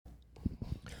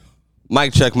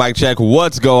Mic check, mic check.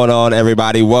 What's going on,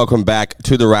 everybody? Welcome back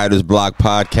to the Writer's Block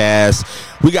Podcast.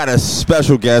 We got a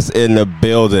special guest in the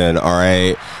building, all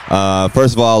right?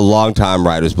 First of all, long-time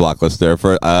Writer's Block listener.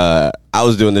 I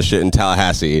was doing this shit in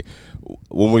Tallahassee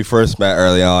when we first met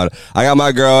early on. I got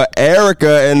my girl,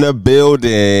 Erika, in the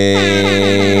building.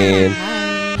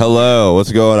 Hi. Hello.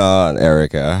 What's going on,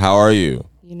 Erika? How are you?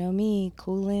 You know me,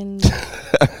 coolin'.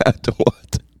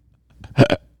 What?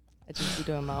 I just be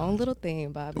doing my own little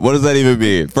thing, Bob. What does that even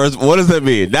mean? First, what does that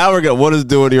mean? Now we're going. What does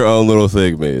doing your own little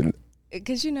thing mean?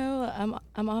 Because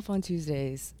I'm off on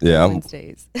Tuesdays, Yeah.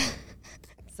 Wednesdays,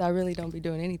 so I really don't be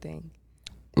doing anything.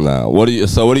 No. What do you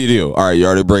do? All right, you're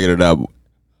already bringing it up.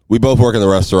 We both work in the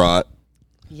restaurant,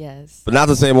 Yes. but not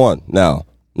the same one. No.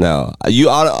 You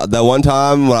that one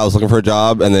time when I was looking for a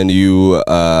job, and then you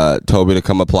told me to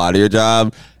come apply to your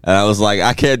job, and I was like,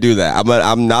 I can't do that.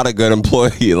 I'm not a good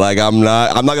employee. Like I'm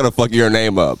not gonna fuck your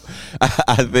name up.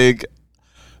 I think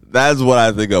that's what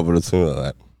I think of when it's doing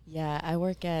that. Yeah, I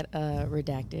work at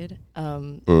Redacted.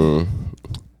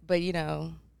 But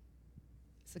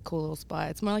it's a cool little spot.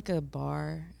 It's more like a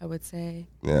bar, I would say.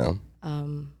 Yeah.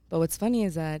 But what's funny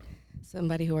is that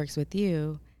somebody who works with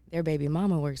you, their baby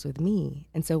mama works with me,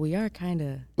 and so we are kind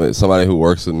of. Wait, somebody who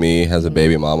works with me has a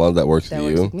baby mama that works with you?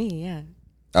 That works with me, yeah.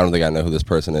 I don't think I know who this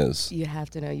person is. You have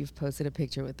to know. You've posted a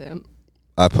picture with them.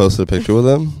 I posted a picture with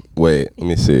him? Wait, let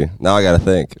me see. Now I gotta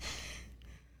think.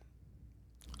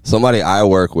 Somebody I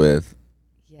work with.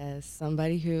 Yes,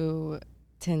 somebody who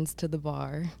tends to the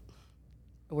bar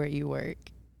where you work.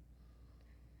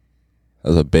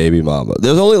 As a baby mama.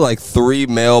 There's only like 3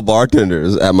 male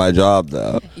bartenders at my job,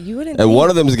 though. And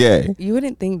one of them's gay. You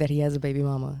wouldn't think that he has a baby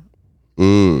mama.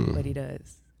 But he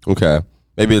does. Okay.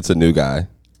 Maybe it's a new guy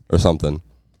or something.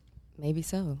 Maybe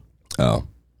so. Oh.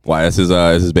 Why is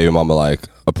his baby mama like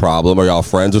a problem? Are y'all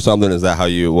friends or something? Is that how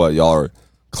y'all are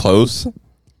close?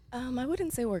 I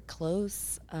wouldn't say we're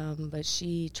close, but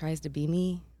she tries to be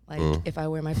me. Like if I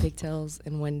wear my pigtails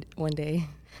and one day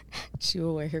she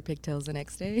will wear her pigtails the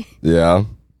next day. Yeah.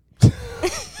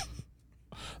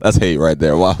 That's hate right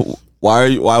there. Why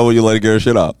will you let her get her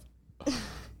shit up?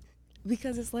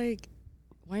 Because it's like,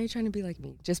 why are you trying to be like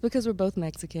me? Just because we're both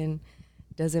Mexican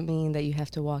doesn't mean that you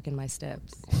have to walk in my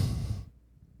steps.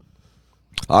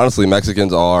 Honestly,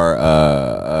 Mexicans are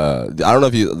I don't know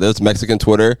if there's Mexican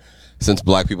Twitter. Since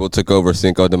black people took over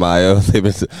Cinco de Mayo,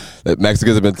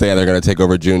 Mexicans have been saying they're going to take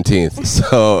over Juneteenth.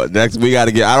 So next we got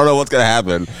to I don't know what's going to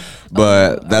happen,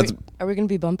 but Are we going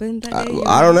to be bumping that day?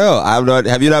 I don't know.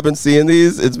 Have you not been seeing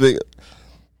these? It's big.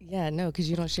 Yeah, no, because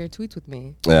you don't share tweets with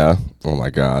me. Yeah. Oh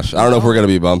my gosh. I don't know if we're going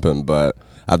to be bumping, but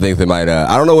I think they might.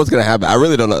 I don't know what's going to happen. I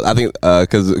really don't know. I think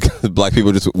because black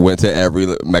people just went to every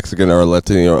Mexican or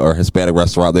Latino or Hispanic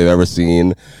restaurant they've ever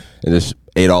seen and just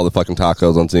ate all the fucking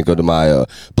tacos on Cinco de Mayo.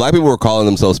 Black people were calling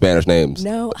themselves Spanish names.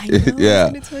 No, I know. Yeah, I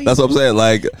was gonna tell you that's what I'm saying.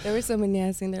 Like, there was someone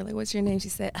asking, they're like, "What's your name?" She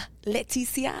said,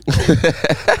 "Leticia."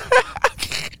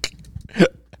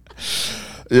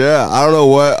 Yeah, I don't know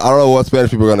what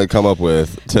Spanish people are gonna come up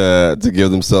with to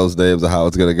give themselves names of how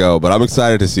it's gonna go. But I'm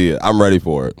excited to see it. I'm ready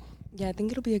for it. Yeah, I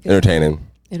think it'll be a good entertaining. Time.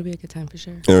 It'll be a good time for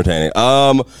sure. Entertaining.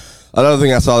 Another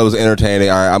thing I saw that was entertaining.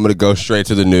 All right, I'm going to go straight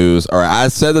to the news. All right, I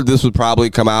said that this would probably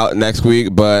come out next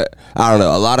week, but I don't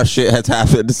know. A lot of shit has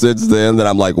happened since then that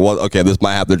I'm like, well, okay, this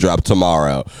might have to drop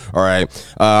tomorrow. All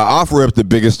right. Off rip, the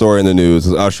biggest story in the news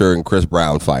is Usher and Chris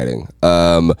Brown fighting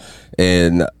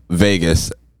in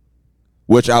Vegas,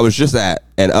 which I was just at,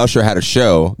 and Usher had a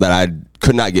show that I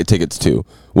could not get tickets to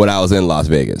when I was in Las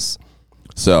Vegas.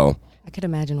 So. I could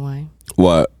imagine why.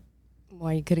 What?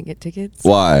 Why you couldn't get tickets?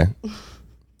 Why?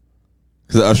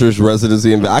 Because Usher's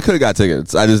residency I could have got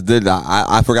tickets. I just did not.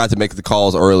 I forgot to make the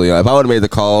calls earlier. If I would have made the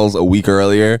calls a week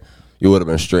earlier, you would have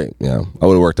been straight. Yeah, I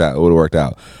would have worked out. It would have worked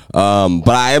out.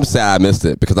 But I am sad I missed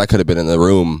it because I could have been in the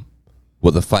room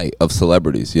with a fight of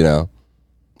celebrities.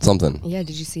 Something. Yeah.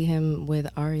 Did you see him with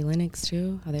Ari Lennox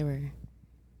too? How they were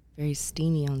very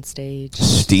steamy on stage.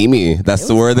 Steamy. That's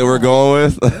the word that we're going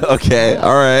with. Okay.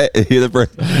 All right.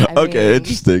 Okay.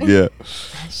 Interesting. Yeah.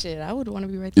 Shit, I would want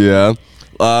to be right there. Yeah.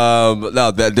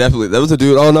 No, that was a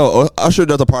dude. Oh no, Usher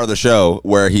does a part of the show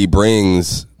where he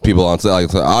brings people on,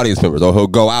 like audience members, or he'll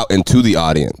go out into the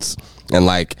audience and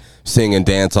like sing and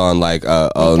dance on like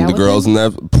the girls in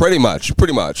there. Pretty much.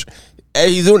 And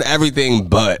he's doing everything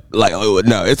but like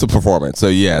no, it's a performance. So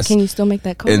yes. Can you still make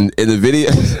that call? In the video.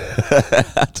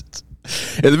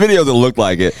 In the videos, it looked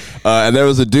like it. And there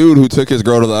was a dude who took his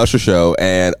girl to the Usher show,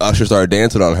 and Usher started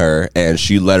dancing on her, and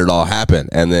she let it all happen.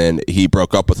 And then he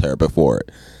broke up with her before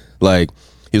it. Like,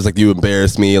 he was like, "You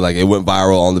embarrassed me." Like, it went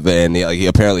viral on the van.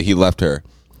 Apparently he left her.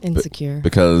 Insecure.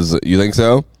 Because, you think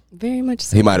so? Very much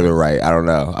so. He might have been right. I don't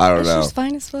know. Usher's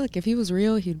fine as fuck. If he was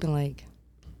real, he'd been like,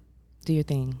 do your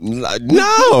thing.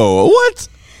 No. What?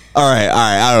 All right.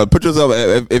 I don't know. Put yourself,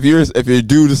 if your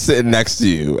dude is sitting next to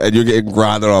you and you're getting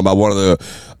grinded on by one of the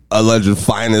alleged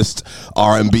finest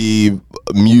R&B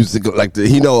music, like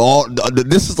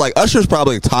this is like Usher's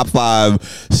probably top 5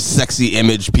 sexy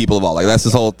image people of all. Like that's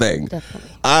his whole thing.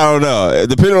 Definitely. I don't know.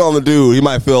 Depending on the dude, he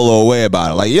might feel a little way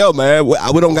about it. Like, yo, man,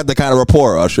 we don't got the kind of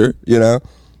rapport, Usher. You know,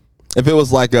 if it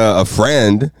was like a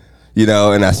friend, you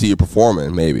know, and I see you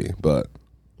performing, maybe. But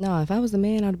no, if I was the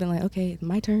man, I'd have been like, okay,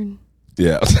 my turn.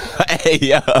 Yeah. Hey,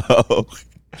 yo.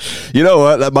 You know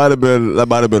what? That might have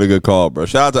been a good call, bro.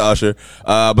 Shout out to Usher.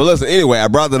 But listen, anyway, I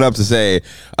brought that up to say,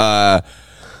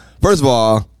 first of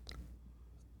all,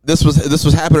 this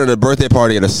was happening at a birthday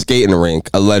party at a skating rink,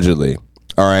 allegedly.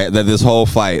 All right, that this whole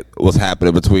fight was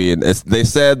happening between.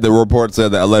 The report said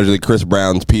that allegedly Chris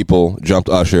Brown's people jumped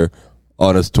Usher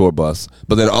on his tour bus,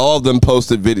 but then all of them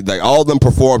posted video, like all of them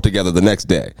performed together the next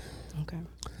day. Okay.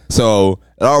 So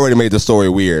it already made the story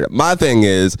weird. My thing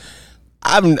is,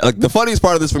 I'm like, the funniest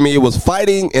part of this for me was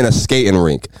fighting in a skating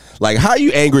rink. Like, how are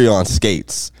you angry on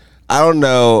skates? I don't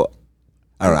know.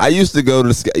 I used to go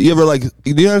to you ever do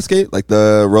you know how to skate, like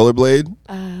the rollerblade?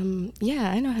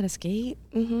 Yeah, I know how to skate.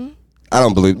 Mm-hmm. I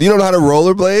don't believe you don't know how to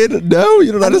rollerblade. No,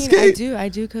 you don't know how to skate. I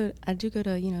do go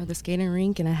to the skating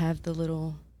rink, and I have the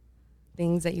little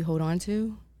things that you hold on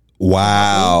to.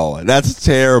 Wow, that's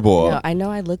terrible. No, I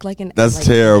know I look like an. That's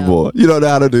terrible. You don't know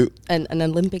how to do an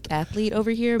Olympic athlete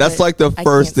over here. That's like the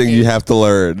first thing you have to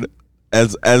learn.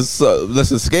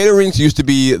 Listen, skating rinks used to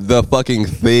be the fucking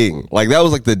thing. Like that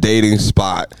was like the dating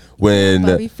spot when.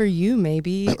 Probably for you,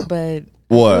 maybe, but.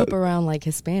 What? I grew up around like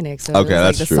Hispanic, so okay,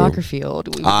 that's like the true. Soccer field.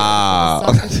 The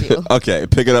soccer field. Okay,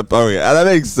 pick it up. Oh yeah, that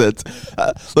makes sense.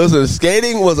 Listen,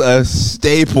 skating was a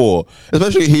staple,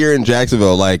 especially here in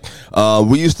Jacksonville. Like,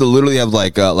 we used to literally have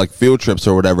like field trips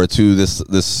or whatever to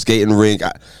this skating rink.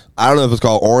 I don't know if it's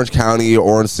called Orange County or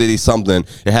Orange City something.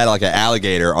 It had like an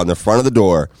alligator on the front of the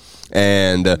door,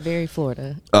 and very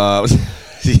Florida.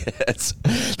 Yes,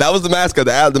 that was the mascot.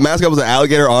 The mascot was an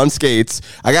alligator on skates.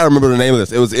 I gotta remember the name of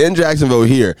this. It was in Jacksonville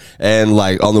here, and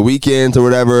like on the weekends or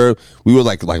whatever, we were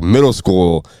like middle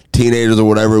school teenagers or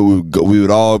whatever. We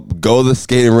would all go to the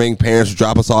skating rink. Parents would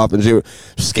drop us off and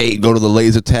skate, go to the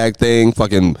laser tag thing.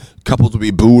 Fucking couples would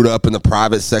be booed up in the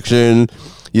private section.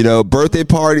 You know, birthday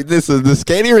party. The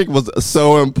skating rink was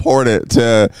so important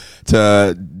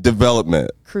to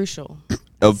development, crucial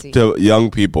to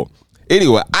young people.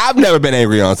 Anyway, I've never been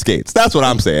angry on skates. That's what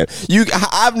I'm saying.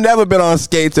 I've never been on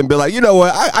skates and been like, you know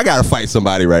what? I gotta fight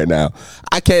somebody right now.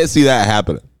 I can't see that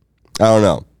happening. I don't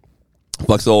know.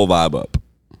 Fucks the whole vibe up.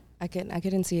 I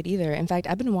couldn't see it either. In fact,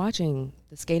 I've been watching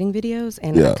the skating videos,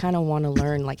 and I kind of want to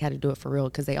learn like how to do it for real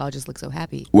because they all just look so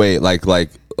happy. Wait, like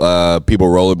people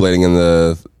rollerblading in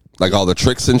the like all the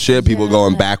tricks and shit. People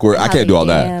going backward. I can't do all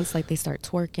that. Like they start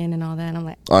twerking and all that. And I'm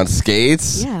like, on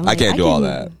skates. Yeah, I can't do all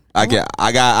that. I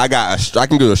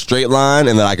can do a straight line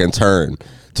and then I can turn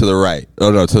to the right. Oh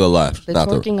no, to the left. The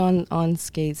twerking on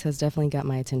skates has definitely got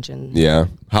my attention. Yeah.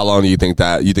 How long do you think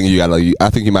that? You think you gotta? I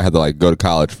think you might have to like go to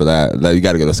college for that. You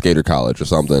got to go to skater college or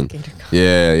something.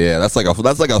 Yeah. That's like a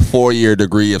 4-year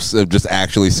degree of just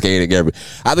actually skating.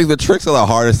 I think the tricks are the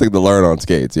hardest thing to learn on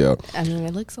skates. Yo. I mean,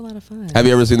 it looks a lot of fun. Have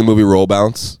you ever seen the movie Roll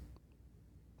Bounce?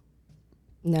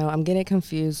 No, I'm getting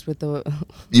confused with the.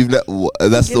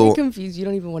 Confused. You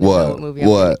don't even want to know what movie I'm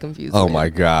getting confused. Oh with. My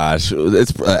gosh, it's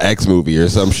an X movie or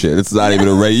some shit. It's not even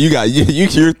a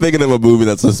you're thinking of a movie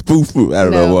that's a spoof. I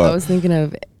don't know what. I was thinking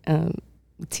of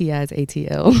T.I.'s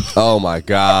ATL. Oh my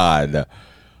god.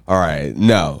 All right,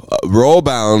 no. Roll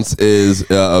Bounce is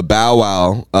a Bow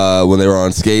Wow when they were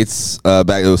on skates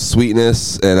back. It was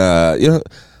Sweetness and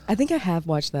I think I have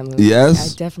watched that movie.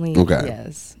 Yes? I definitely. Okay.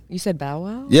 Yes. You said Bow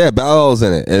Wow? Yeah, Bow Wow was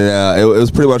in it, and it was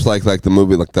pretty much like the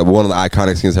movie, like one of the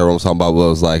iconic scenes everyone was talking about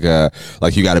was like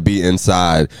you got to be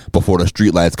inside before the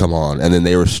street lights come on, and then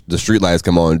the street lights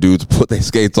come on, and dudes put their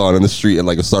skates on in the street and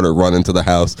like started running to the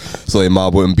house so they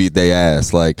mob wouldn't beat their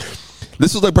ass. Like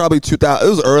this was like probably 2000. It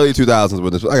was early 2000s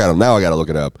when this. I gotta look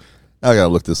it up. Now I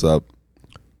gotta look this up.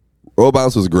 Roll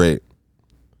Bounce was great.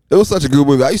 It was such a good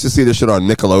movie. I used to see this shit on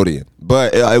Nickelodeon,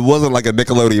 but it wasn't like a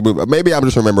Nickelodeon movie. Maybe I'm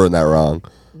just remembering that wrong.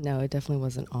 No, it definitely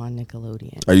wasn't on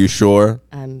Nickelodeon. Are you sure?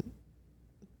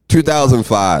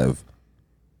 2005.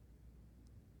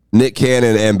 Nick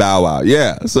Cannon and Bow Wow.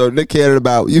 Yeah, so Nick Cannon and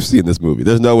Bow Wow. You've seen this movie.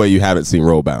 There's no way you haven't seen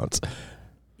Roll Bounce.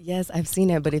 Yes, I've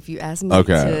seen it, but if you ask me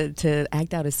to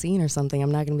act out a scene or something, I'm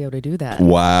not going to be able to do that.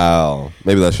 Wow.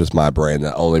 Maybe that's just my brain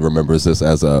that only remembers this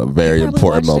as a very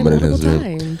important moment in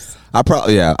history. I've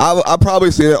probably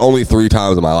seen it only 3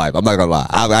 times in my life. I'm not gonna lie.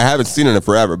 I haven't seen it in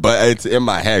forever, but it's in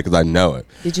my head because I know it.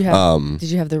 Did you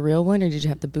have the real one or did you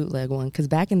have the bootleg one? Because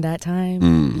back in that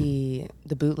time,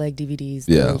 the bootleg DVDs.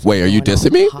 Yeah. Wait, are you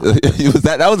dissing me?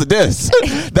 that was a diss?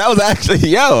 That was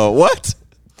actually what?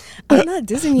 I'm not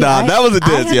dissing you. Nah, that was a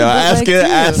diss, yo. Ask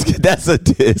it. That's a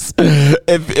diss.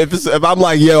 If I'm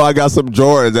like, yo, I got some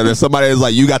Jordans, and if somebody is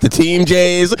like, you got the Team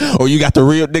J's or you got the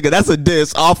real nigga, that's a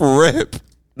diss off rip.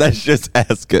 That's just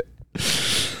ask it.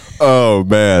 Oh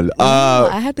man,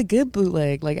 I had the good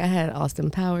bootleg. Like I had Austin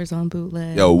Powers on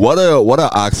bootleg. Yo, what a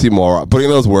oxymoron. Putting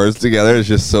those words together is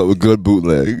just so good.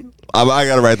 Bootleg. I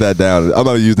gotta write that down. I'm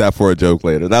gonna use that for a joke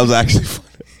later. That was actually funny.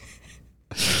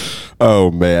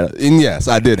 Oh man, and yes,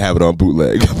 I did have it on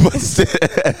bootleg, but still,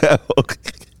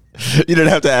 you didn't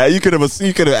have to ask. You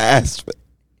could have asked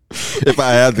if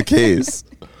I had the case.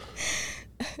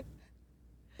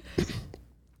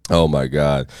 Oh my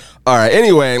God. All right.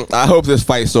 Anyway, I hope this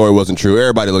fight story wasn't true.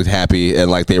 Everybody looked happy and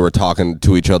like they were talking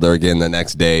to each other again the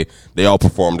next day. They all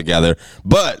performed together.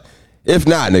 But if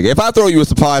not, nigga, if I throw you a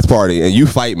surprise party and you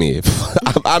fight me,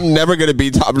 I'm never going to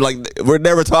be talking. Like, we're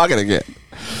never talking again.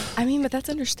 I mean, but that's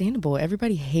understandable.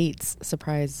 Everybody hates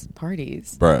surprise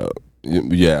parties. Bro.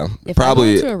 Yeah. If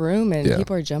probably I go into a room and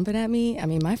people are jumping at me, I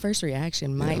mean, my first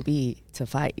reaction might be to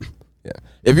fight. Yeah.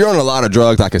 If you're on a lot of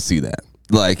drugs, I can see that.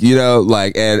 Like, you know,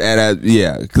 like, and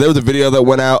there was a video that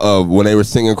went out of when they were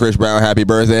singing Chris Brown Happy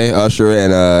Birthday, Usher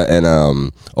and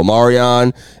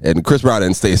Omarion, and Chris Brown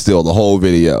didn't stay still the whole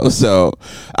video. So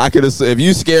I could have, if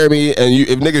you scare me and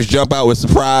if niggas jump out with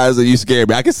surprise and you scare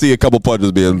me, I can see a couple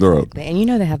punches being thrown. And you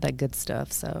know they have that good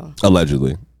stuff, so.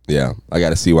 Allegedly. Yeah. I got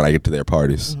to see when I get to their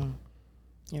parties. Mm-hmm.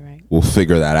 You're right. We'll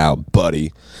figure that out,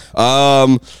 buddy.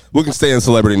 We can stay in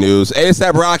celebrity news.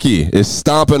 A$AP Rocky is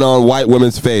stomping on white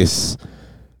women's face.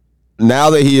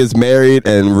 Now that he is married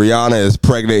and Rihanna is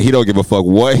pregnant, he don't give a fuck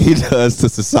what he does to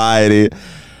society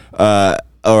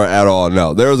or at all.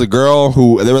 No. There was a girl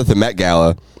they were at the Met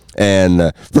Gala,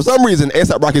 and for some reason,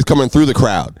 A$AP Rocky's coming through the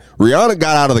crowd. Rihanna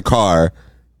got out of the car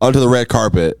onto the red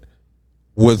carpet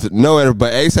with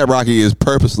but A$AP Rocky is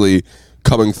purposely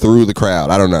coming through the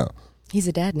crowd. I don't know. He's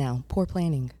a dad now. Poor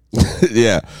planning.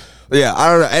 Yeah. Yeah,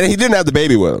 I don't know. And he didn't have the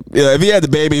baby with him. You know, if he had the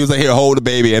baby, he was like, here, hold the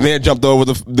baby. And then jumped over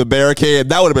the barricade.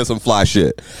 That would have been some fly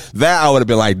shit. That I would have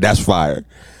been like, that's fire.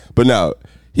 But no,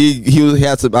 he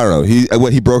had some, I don't know.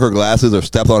 He broke her glasses or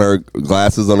stepped on her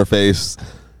glasses on her face.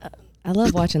 I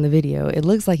love watching the video. It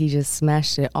looks like he just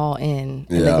smashed it all in,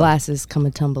 and the glasses come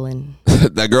tumbling.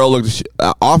 That girl looked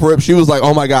off rip. She was like,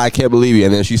 "Oh my God, I can't believe you!"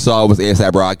 And then she saw it was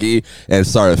A$AP Rocky and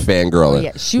started fangirling. Oh,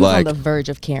 yeah, she was on the verge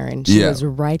of Karen. She was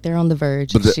right there on the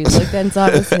verge. She looked and saw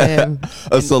it was him.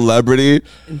 A celebrity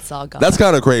and saw God. That's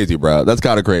kind of crazy, bro. That's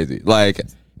kind of crazy. Like,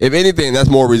 if anything, that's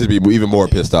more reason to be even more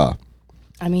pissed off.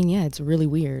 I mean, yeah, it's really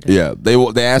weird. Yeah, they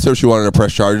asked her if she wanted to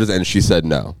press charges, and she said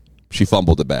no. She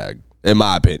fumbled the bag, in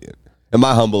my opinion. In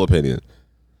my humble opinion,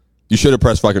 you should have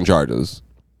pressed fucking charges.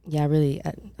 Yeah, really,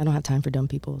 I don't have time for dumb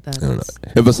people.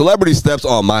 If a celebrity steps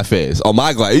on my face, on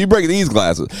my glass, you break these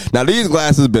glasses. Now, these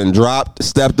glasses been dropped,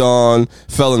 stepped on,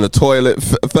 fell in the toilet,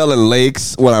 fell in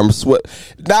lakes when I'm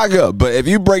not good. But if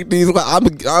you break these,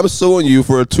 I'm suing you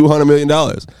for $200 million.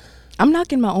 I'm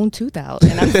knocking my own tooth out,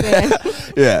 and I'm saying,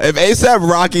 yeah. If A$AP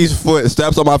Rocky's foot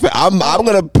steps on my face, I'm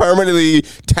gonna permanently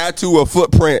tattoo a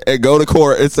footprint and go to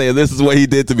court and say this is what he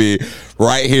did to me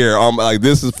right here. Like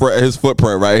this is for his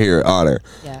footprint right here on her.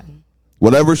 Yeah.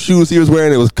 Whatever shoes he was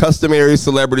wearing, it was customary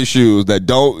celebrity shoes that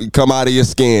don't come out of your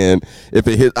skin if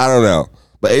it hit. I don't know,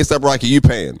 but A$AP Rocky, you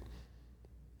paying?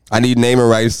 I need naming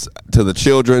rights to the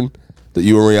children that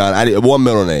you and Rihanna. I need one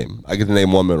middle name. I get to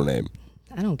name one middle name.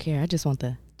 I don't care. I just want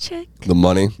the check. The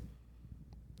money.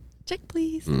 Check,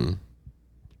 please. Do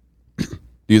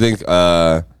you think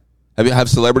have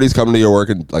celebrities come to your work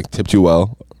and like tipped you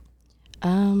well?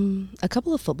 A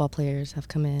couple of football players have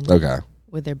come in. Okay.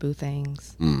 With their boo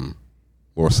things.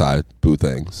 Or side boo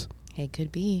things. Hey,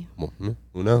 could be. Well,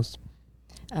 who knows?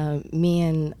 Me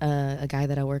and a guy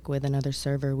that I work with, another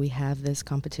server, we have this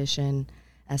competition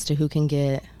as to who can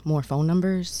get more phone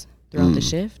numbers throughout the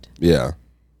shift. Yeah.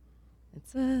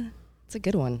 It's a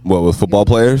good one. What, with football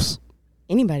players?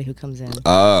 Anybody who comes in.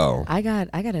 Oh. I got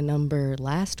a number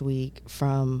last week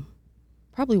from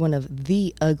probably one of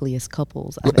the ugliest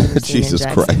couples I've ever seen Jesus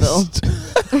in Jacksonville.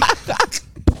 Christ.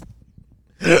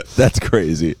 That's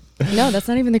crazy. No, that's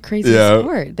not even the craziest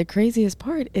part. The craziest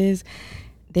part is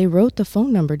they wrote the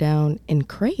phone number down in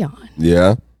crayon.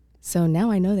 Yeah. So now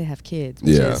I know they have kids.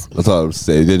 Yeah, that's all I was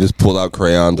saying. They just pulled out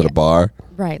crayons at a bar.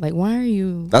 Right. Like, why are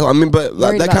you... But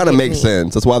that kind of makes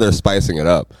sense. That's why they're spicing it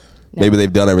up. No. Maybe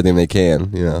they've done everything they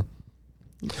can,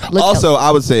 Also, I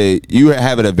would say you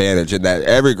have an advantage in that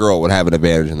every girl would have an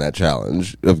advantage in that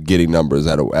challenge of getting numbers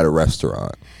at a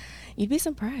restaurant. You'd be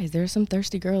surprised. There are some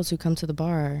thirsty girls who come to the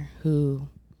bar who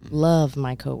love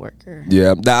my coworker.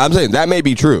 Yeah, now I'm saying that may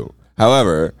be true.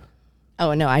 However...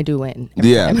 Oh, no, I do win.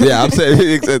 Yeah, I'm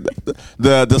saying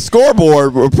the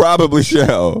scoreboard will probably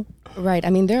show. Right. I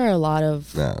mean, there are a lot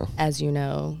of, as you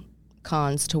know,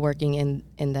 cons to working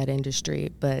in that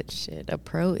industry. But shit, a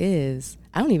pro is,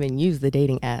 I don't even use the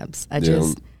dating apps. I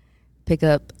just pick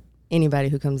up anybody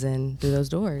who comes in through those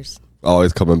doors.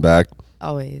 Always coming back.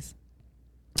 Always.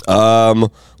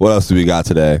 What else do we got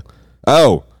today?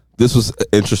 Oh, this was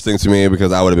interesting to me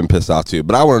because I would have been pissed off too,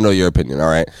 but I want to know your opinion, all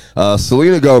right?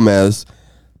 Selena Gomez,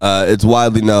 it's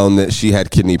widely known that she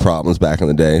had kidney problems back in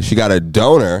the day. She got a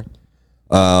donor,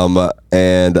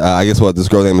 and I guess this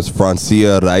girl's name is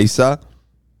Francia Raisa,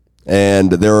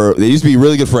 and they used to be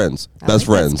really good friends, best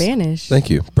friends. Spanish. Thank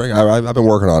you. I've been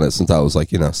working on it since I was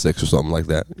 6 or something like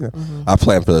that. I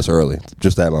planned for this early,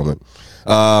 just that moment.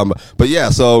 But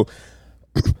yeah, so...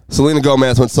 Selena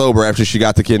Gomez went sober after she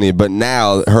got the kidney, but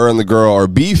now her and the girl are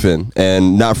beefing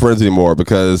and not friends anymore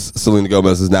because Selena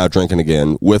Gomez is now drinking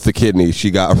again with the kidney she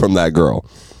got from that girl.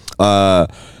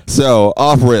 So,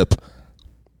 off rip,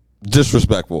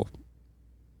 disrespectful.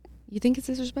 You think it's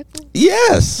disrespectful?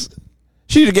 Yes.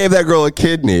 She gave that girl a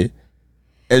kidney.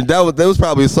 And that was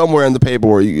probably somewhere in the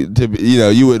paperwork.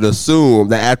 You would assume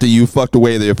that after you fucked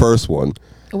away their first one.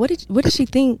 What did she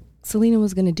think Selena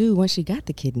was going to do once she got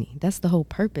the kidney? That's the whole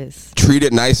purpose. Treat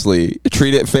it nicely.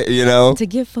 Treat it, to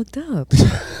get fucked up.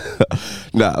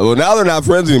 No, well, now they're not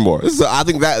friends anymore. So I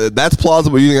think that's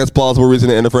plausible. You think that's plausible reason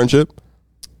to end a friendship?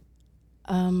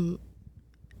 I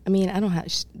mean, I don't have...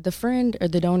 the friend or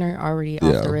the donor already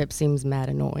off the rip seems mad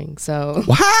annoying, so...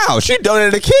 Wow, she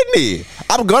donated a kidney.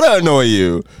 I'm going to annoy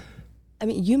you. I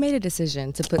mean, you made a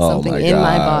decision to put something in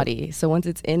my body. So once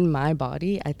it's in my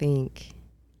body, I think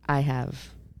I have...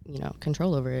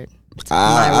 control over it.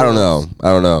 I don't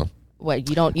know. What,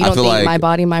 you don't think my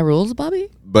body, my rules, Bobby?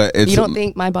 But you don't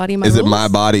think my body, my rules? Is it my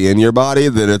body in your body?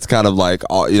 Then it's kind of like,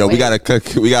 we got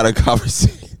to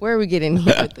conversate. Where are we getting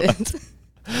here with this?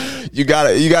 You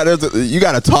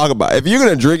gotta talk about it. If you're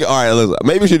gonna drink it, all right, listen,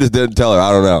 maybe she just didn't tell her.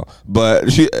 I don't know, but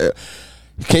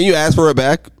can you ask for it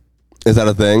back? Is that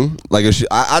a thing? Like,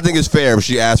 I think it's fair if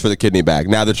she asks for the kidney back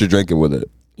now that you're drinking with it.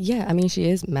 Yeah, I mean, she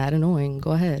is mad annoying.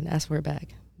 Go ahead, ask for it back.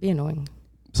 Be annoying.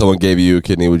 Someone gave you a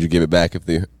kidney, would you give it back if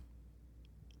they?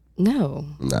 No,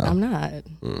 I'm not.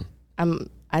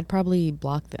 I'd probably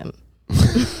block them.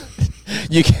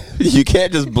 You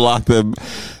can't just block them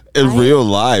in real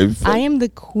life. I am the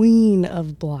queen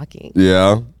of blocking.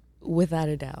 Yeah. Without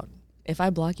a doubt. If I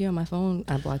block you on my phone,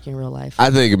 I block you in real life. I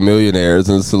think millionaires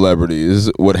and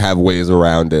celebrities would have ways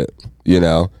around it,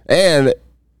 And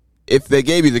if they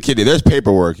gave you the kidney, there's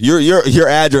paperwork. Your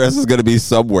address is going to be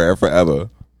somewhere forever.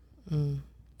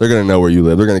 They're going to know where you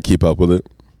live. They're going to keep up with it.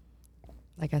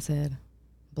 Like I said,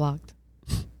 blocked.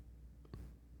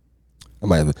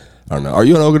 I don't know. Are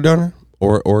you an organ donor?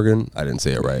 Or organ? I didn't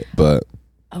say it right, but...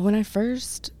 When I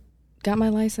first got my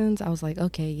license, I was like,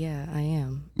 okay, yeah, I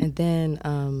am. And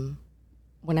then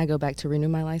when I go back to renew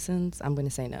my license, I'm going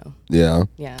to say no. Yeah?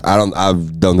 Yeah. I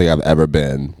don't think I've ever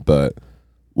been, but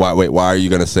why are you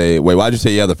going to say... Wait, why'd you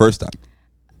say yeah the first time?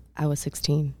 I was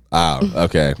 16. Oh,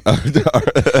 okay.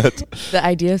 The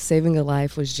idea of saving a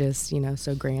life was just,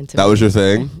 so grand to me. That was your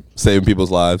thing? Saving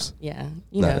people's lives? Yeah.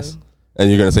 Nice. And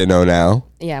you're going to say no now?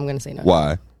 Yeah, I'm going to say no.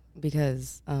 Why?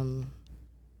 Because I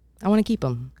want to keep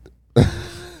them.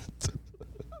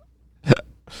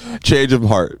 Change of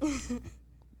heart.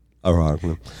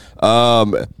 Ironically.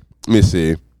 Let me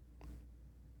see.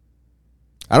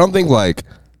 I don't think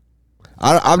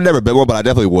I've never been one, but I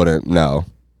definitely wouldn't. No.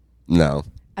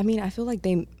 I mean, I feel like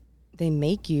they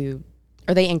make you,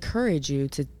 or they encourage you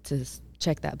to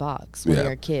check that box when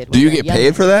you're a kid. Do you get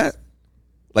paid for that?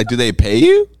 Do they pay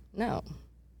you? No.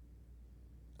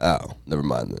 Oh, never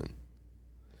mind then.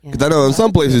 Because I know in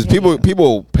some places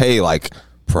people pay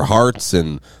for hearts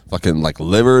and fucking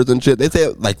livers and shit. They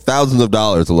say thousands of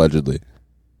dollars allegedly.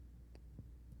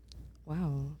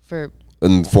 Wow.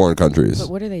 In foreign countries. But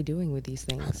what are they doing with these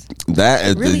things?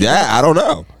 I don't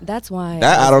know. That's why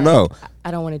I don't know. I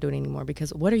don't want to do it anymore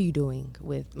because what are you doing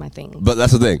with my thing? But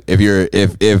that's the thing.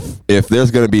 If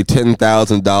there's going to be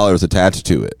 $10,000 attached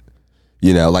to it,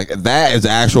 that is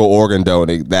actual organ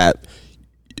donating that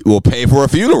will pay for a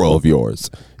funeral of yours.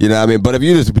 You know what I mean? But if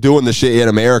you're just doing the shit in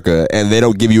America and they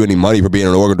don't give you any money for being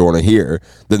an organ donor here,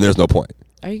 then there's no point.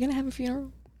 Are you gonna have a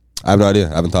funeral? I have no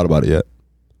idea. I haven't thought about it yet.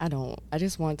 I don't. I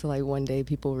just want to like one day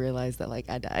people realize that like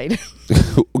I died.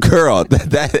 Girl,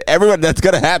 that everyone that's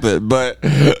gonna happen. But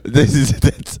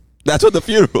that's what the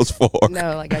funeral's for.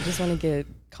 No, like I just want to get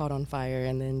caught on fire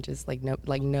and then just like no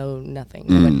nothing.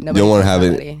 You don't want to have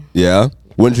it. Yeah.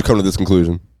 When did you come to this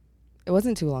conclusion? It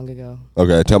wasn't too long ago.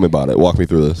 Okay, tell me about it. Walk me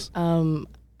through this.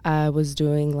 I was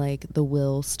doing like the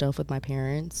will stuff with my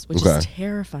parents, which is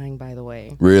terrifying, by the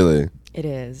way. Really? It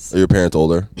is. Are your parents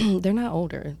older? They're not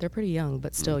older. They're pretty young,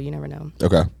 but still, you never know.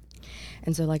 Okay.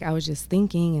 And so like I was just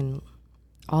thinking and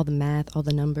all the math, all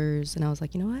the numbers, and I was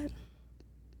like, you know what?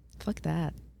 Fuck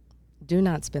that. Do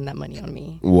not spend that money on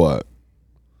me. What?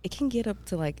 It can get up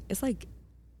to like, it's like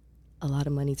a lot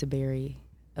of money to bury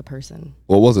a person.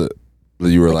 What was it?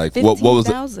 You were like what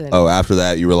was it? Oh, after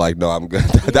that you were like, no, I'm good.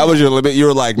 That was your limit. You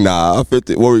were like, nah,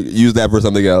 50. Use that for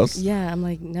something else. Yeah, I'm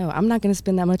like, no, I'm not going to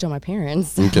spend that much on my parents.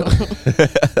 So. Okay.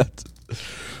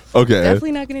 Okay.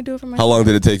 Definitely not going to do it for myself. How long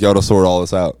did it take y'all to sort all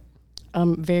this out?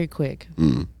 Very quick.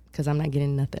 Because I'm not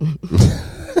getting nothing.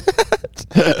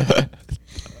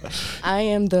 I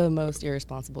am the most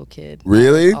irresponsible kid.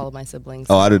 Really? All of my siblings.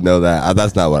 Oh, I didn't know that.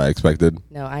 That's not what I expected.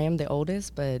 No, I am the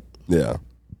oldest, but yeah.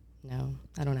 No,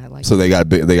 I don't have like. So they got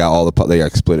split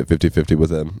it 50-50 with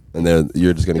them, and then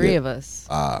you're just gonna three get of us.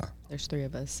 There's three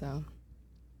of us, so.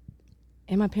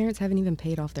 And my parents haven't even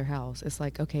paid off their house. It's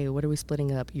like, okay, what are we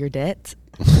splitting up? Your debt?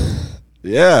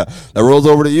 Yeah, that rolls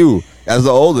over to you as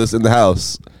the oldest in the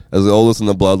house, as the oldest in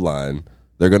the bloodline.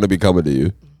 They're gonna be coming to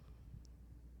you.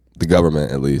 The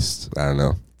government, at least. I don't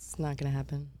know. It's not gonna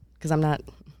happen because I'm not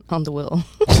on the will.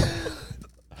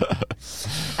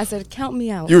 I said, count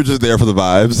me out. You were just there for the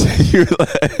vibes. You were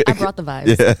like, I brought the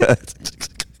vibes.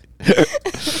 Yeah.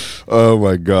 Oh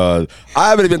my God. I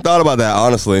haven't even thought about that,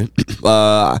 honestly.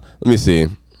 Let me see.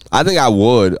 I think I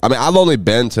would. I mean, I've only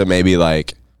been to maybe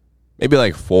like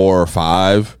 4 or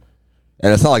 5.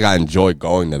 And it's not like I enjoy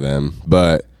going to them,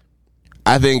 but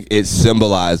I think it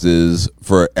symbolizes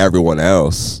for everyone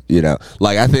else, you know.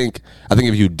 Like I think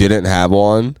if you didn't have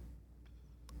one,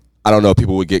 I don't know if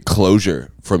people would get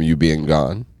closure from you being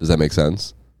gone. Does that make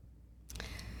sense?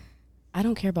 I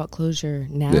don't care about closure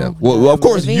now. Yeah. Well, of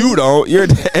course you don't.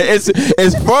 It's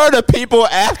for the people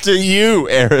after you,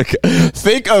 Erika.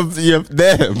 Think of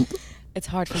them. It's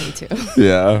hard for me too.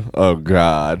 Yeah. Oh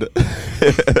God.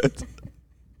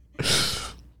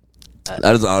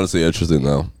 That is honestly interesting,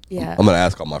 though. Yeah. I'm gonna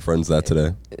ask all my friends that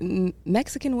today.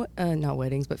 Mexican, not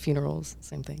weddings, but funerals,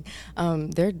 same thing.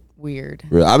 They're weird.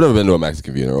 Really? I've never been to a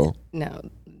Mexican funeral. No,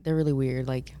 they're really weird.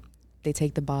 Like, they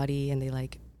take the body and they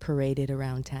like parade it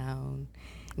around town,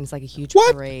 and it's like a huge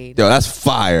parade. Yo, that's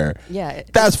fire. Yeah,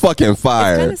 that's fucking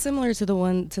fire. It's kind of similar to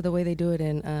the way they do it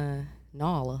in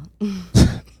Nala.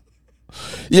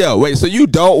 Yo, wait, so you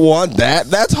don't want that?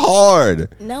 That's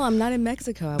hard. No, I'm not in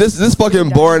Mexico. This fucking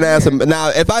boring ass.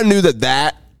 Now, if I knew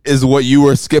that is what you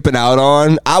were skipping out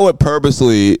on, I would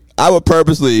purposely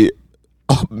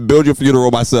build your funeral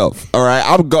myself. All right,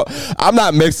 I'm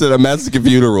not mixing a Mexican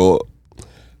funeral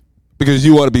because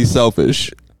you want to be selfish.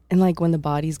 And like when the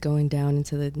body's going down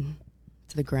into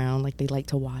the ground, like they like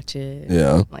to watch it.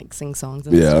 Yeah, like sing songs.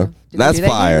 And stuff. That's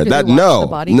fire. No.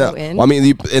 I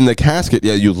mean, in the casket,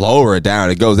 yeah, you lower it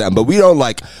down, it goes down. But we don't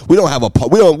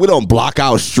block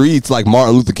out streets like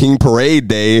Martin Luther King Parade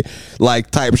Day,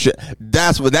 like type shit.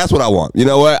 That's what I want. You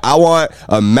know what? I want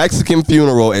a Mexican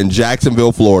funeral in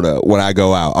Jacksonville, Florida. When I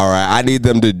go out, all right, I need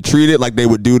them to treat it like they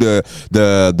would do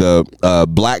the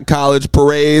black college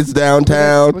parades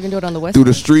downtown. We're gonna do it on the west through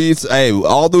the streets. Hey,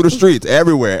 all through the streets,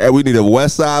 everywhere. And we need a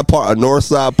west side part, a north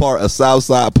side part, a south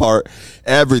side part.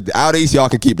 Everything out east, y'all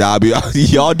can keep that.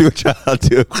 Y'all do what y'all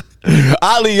do.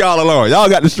 I'll leave y'all alone. Y'all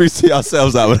got the streets to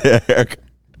yourselves out there.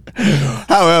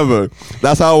 However,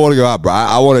 that's how I want to go out, bro.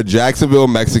 I want a Jacksonville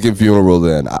Mexican funeral.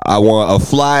 Then I want a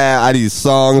flyer. I need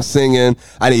songs singing.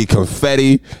 I need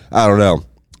confetti. I don't know.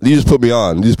 You just put me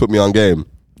on. You just put me on game.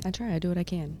 I try. I do what I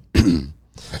can.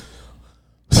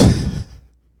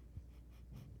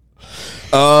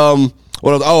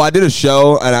 What else? Oh, I did a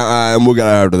show, and we'll get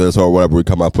after this or whatever we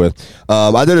come up with.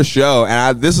 I did a show,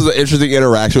 and this is an interesting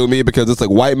interaction with me because it's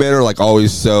like white men are like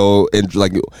always so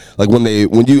like it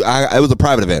was a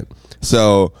private event,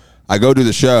 so I go do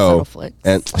the show,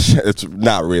 and it's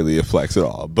not really a flex at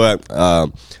all. But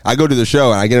I go to the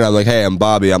show, and I get it. I'm like, hey, I'm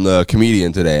Bobby. I'm the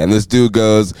comedian today, and this dude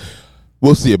goes,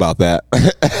 we'll see about that.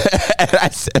 And I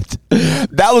said,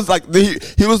 That was like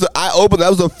he was. I opened. That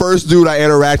was the first dude I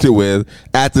interacted with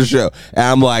at the show, and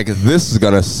I'm like, this is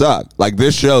gonna suck. Like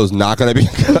this show is not gonna be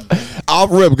off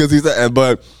rip because he's.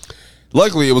 But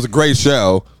luckily, it was a great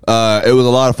show. It was a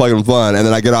lot of fucking fun. And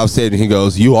then I get off stage and he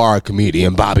goes, "You are a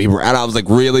comedian, Bobby." And I was like,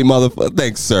 "Really, motherfucker?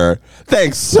 Thanks, sir.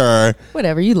 Thanks, sir."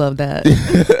 Whatever. You love that.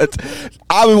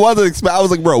 I wasn't expect. I was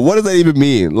like, bro, what does that even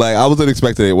mean? Like, I wasn't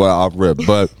expecting it off rip,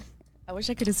 but. I wish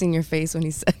I could have seen your face when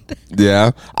he said that.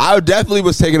 Yeah, I definitely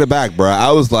was taken aback, bro.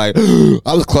 I was like,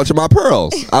 I was clutching my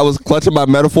pearls. I was clutching my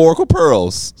metaphorical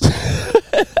pearls.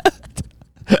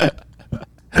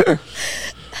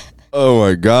 Oh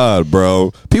my god,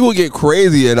 bro! People get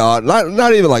crazy and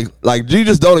not even like you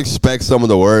just don't expect some of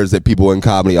the words that people in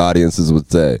comedy audiences would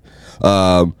say.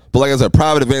 But like I said,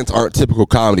 private events aren't typical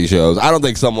comedy shows. I don't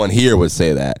think someone here would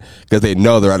say that because they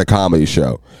know they're at a comedy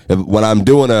show. When I'm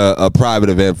doing a private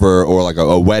event or like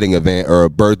a wedding event or a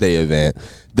birthday event,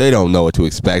 they don't know what to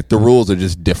expect. The rules are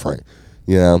just different.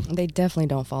 You know? They definitely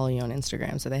don't follow you on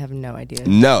Instagram, so they have no idea.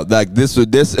 No, like this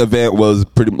event was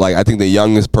pretty like I think the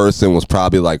youngest person was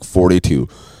probably like 42,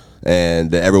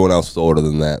 and everyone else was older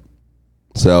than that.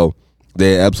 So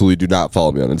they absolutely do not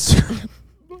follow me on Instagram.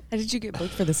 How did you get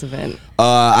booked for this event?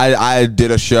 I did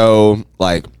a show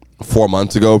like 4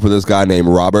 months ago for this guy named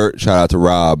Robert. Shout out to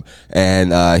Rob.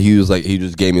 And he was like, he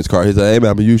just gave me his card. He's like, "Hey man,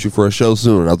 I'm gonna use you for a show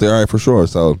soon." I was like, "All right, for sure."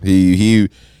 So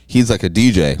he's like a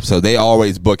DJ, so they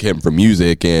always book him for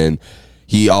music, and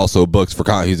he also books for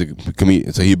comedy. He's a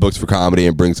comedian, so he books for comedy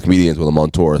and brings comedians with him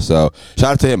on tour. So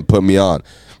shout out to him, putting me on.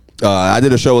 I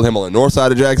did a show with him on the north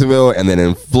side of Jacksonville and then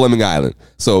in Fleming Island.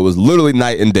 So it was literally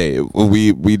night and day.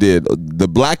 We did the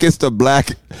blackest of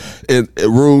black in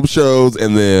room shows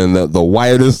and then the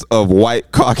whitest of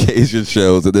white Caucasian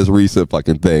shows at this recent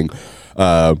fucking thing.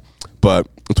 But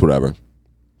it's whatever.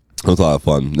 It was a lot of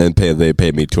fun. They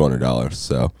paid me $200.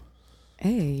 So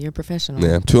hey, you're professional.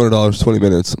 Yeah, $200, 20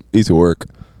 minutes, easy work.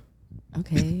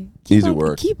 Okay. Easy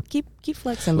work. Keep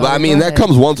flexing. But I mean, that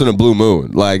comes once in a blue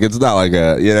moon. Like, it's not like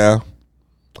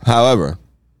However,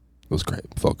 it was great.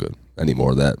 Felt good. I need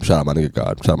more of that. Shout out my nigga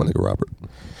God. Shout out my nigga Robert.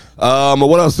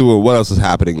 What else is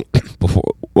happening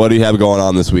before? What do you have going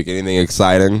on this week? Anything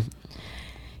exciting?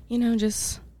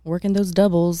 Just working those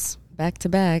doubles back to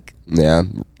back. Yeah.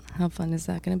 How fun is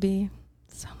that going to be?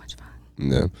 So much fun.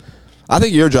 Yeah. I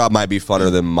think your job might be funner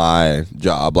than my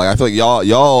job. Like, I feel like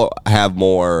y'all have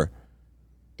more.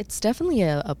 It's definitely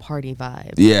a party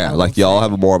vibe. Yeah, like y'all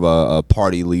have more of a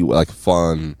party, like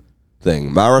fun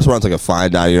thing. My restaurant's like a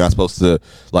fine dining. You're not supposed to,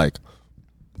 like,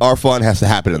 our fun has to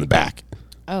happen in the back.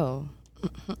 Oh.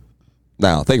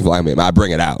 Now, thankfully, I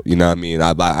bring it out. You know what I mean?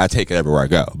 I take it everywhere I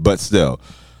go. But still,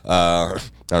 I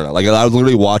don't know. Like, I was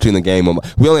literally watching the game.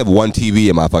 We only have one TV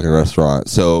in my fucking restaurant.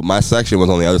 So my section was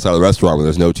on the other side of the restaurant where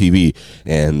there's no TV.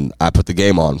 And I put the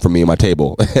game on for me and my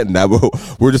table. And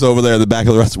we're just over there in the back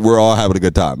of the restaurant. We're all having a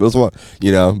good time. It was fun,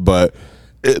 But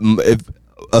if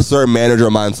a certain manager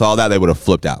of mine saw that, they would have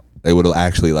flipped out. They would have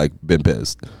actually, like, been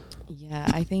pissed. Yeah,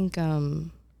 I think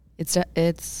it's a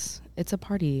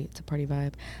party. It's a party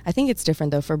vibe. I think it's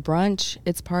different though. For brunch,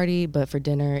 it's party, but for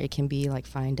dinner, it can be like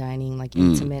fine dining, like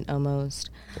intimate almost.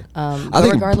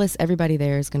 But regardless, everybody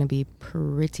there is going to be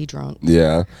pretty drunk.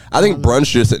 Yeah, I think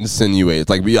brunch just insinuates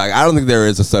like I don't think there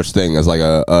is a such thing as like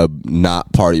a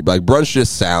not party. But like brunch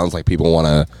just sounds like people want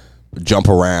to jump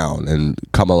around and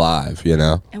come alive,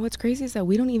 And what's crazy is that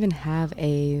we don't even have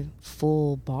a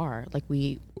full bar. Like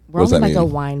we're only like a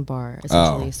wine bar,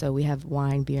 essentially. Oh. So we have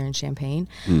wine, beer, and champagne.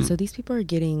 So these people are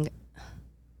getting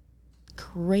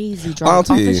crazy drunk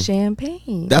off of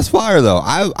champagne. That's fire, though.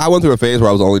 I went through a phase where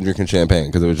I was only drinking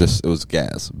champagne because it was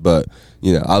gas. But,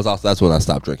 that's when I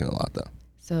stopped drinking a lot, though.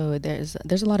 So there's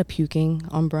a lot of puking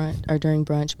on brunch or during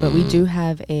brunch. But we do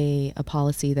have a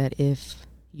policy that if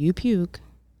you puke,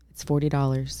 it's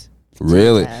 $40.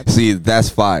 Really? See, that's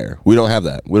fire. We don't have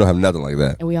that. We don't have nothing like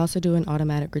that. And we also do an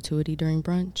automatic gratuity during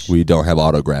brunch. We don't have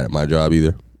auto grat at my job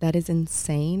either. That is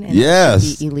insane. And yes. It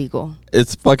should be illegal.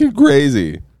 It's fucking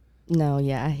crazy. No,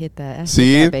 yeah, I hit that.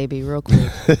 See? Hit that baby, real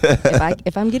quick.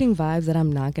 if I'm getting vibes that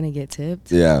I'm not going to get tipped.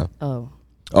 Yeah. Oh,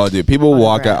 dude, people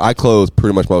walk out. I close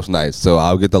pretty much most nights, so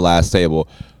I'll get the last table.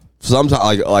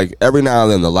 Sometimes, like every now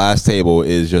and then, the last table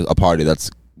is just a party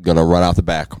that's gonna run out the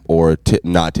back or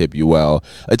not tip you well.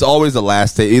 It's always the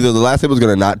last table. Either the last table is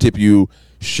gonna not tip you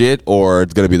shit, or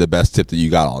it's gonna be the best tip that you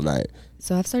got all night.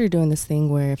 So I've started doing this thing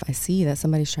where if I see that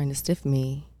somebody's trying to stiff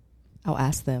me, I'll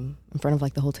ask them in front of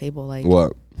like the whole table, like,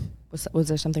 what was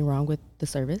there something wrong with the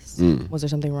service? Was there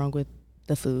something wrong with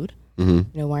the food?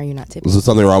 Why are you not tipping? Is there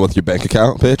something wrong with your bank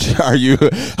account, bitch? Are you?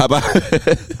 How about?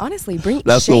 Honestly, shame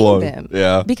the one. Them.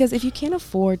 Yeah. Because if you can't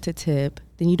afford to tip,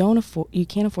 then you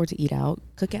can't afford to eat out.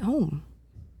 Cook at home.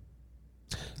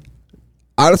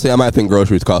 Honestly, I might think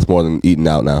groceries cost more than eating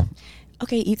out now.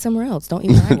 Okay, eat somewhere else. Don't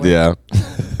eat where I work. Yeah.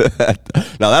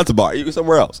 Now that's a bar. Eat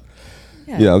somewhere else.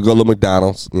 Yeah. Go to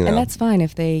McDonald's. And that's fine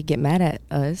if they get mad at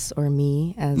us or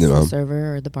me as the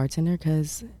server or the bartender,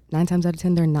 because 9 times out of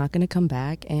 10 they're not going to come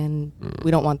back, and we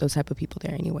don't want those type of people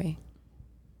there anyway.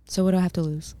 So what do I have to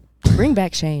lose? Bring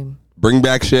back shame. Bring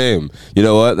back shame. You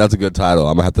know what? That's a good title.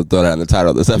 I'm gonna have to throw that in the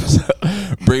title of this episode.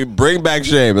 bring back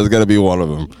shame is gonna be one of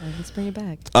them. Let's bring it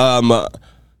back.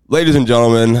 Ladies and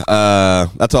gentlemen,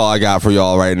 that's all I got for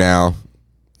y'all right now.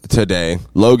 Today,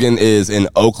 Logan is in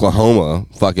Oklahoma,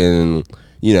 fucking,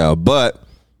 but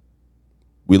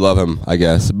we love him, I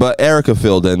guess. But Erika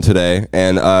filled in today,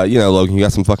 and Logan, you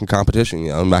got some fucking competition.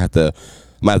 I might have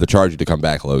to charge you to come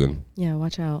back, Logan. Yeah,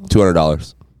 watch out.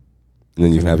 $200. And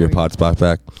then you can have your pod spot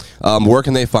back. Where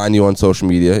can they find you on social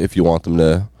media if you want them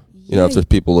to, if there's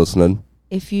people listening?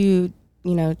 If you,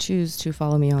 choose to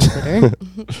follow me on Twitter,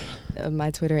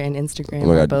 my Twitter and Instagram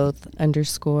are both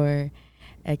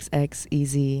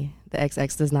 _XXEZ. The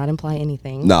XX does not imply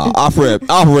anything. No, off rip,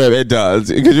 it does.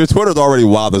 Because your Twitter's already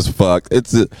wild as fuck.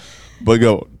 But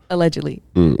go. Allegedly.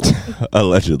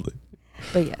 Allegedly.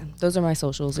 But yeah, those are my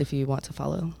socials if you want to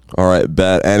follow. All right,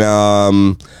 bet. And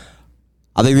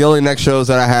I think the only next shows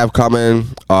that I have coming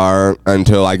are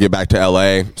until I get back to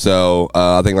LA. So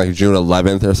I think like June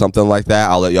 11th or something like that.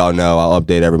 I'll let y'all know. I'll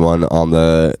update everyone on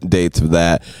the dates of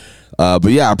that.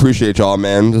 But yeah, I appreciate y'all,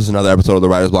 man. This is another episode of the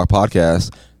Writer's Block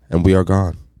Podcast, and we are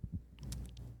gone.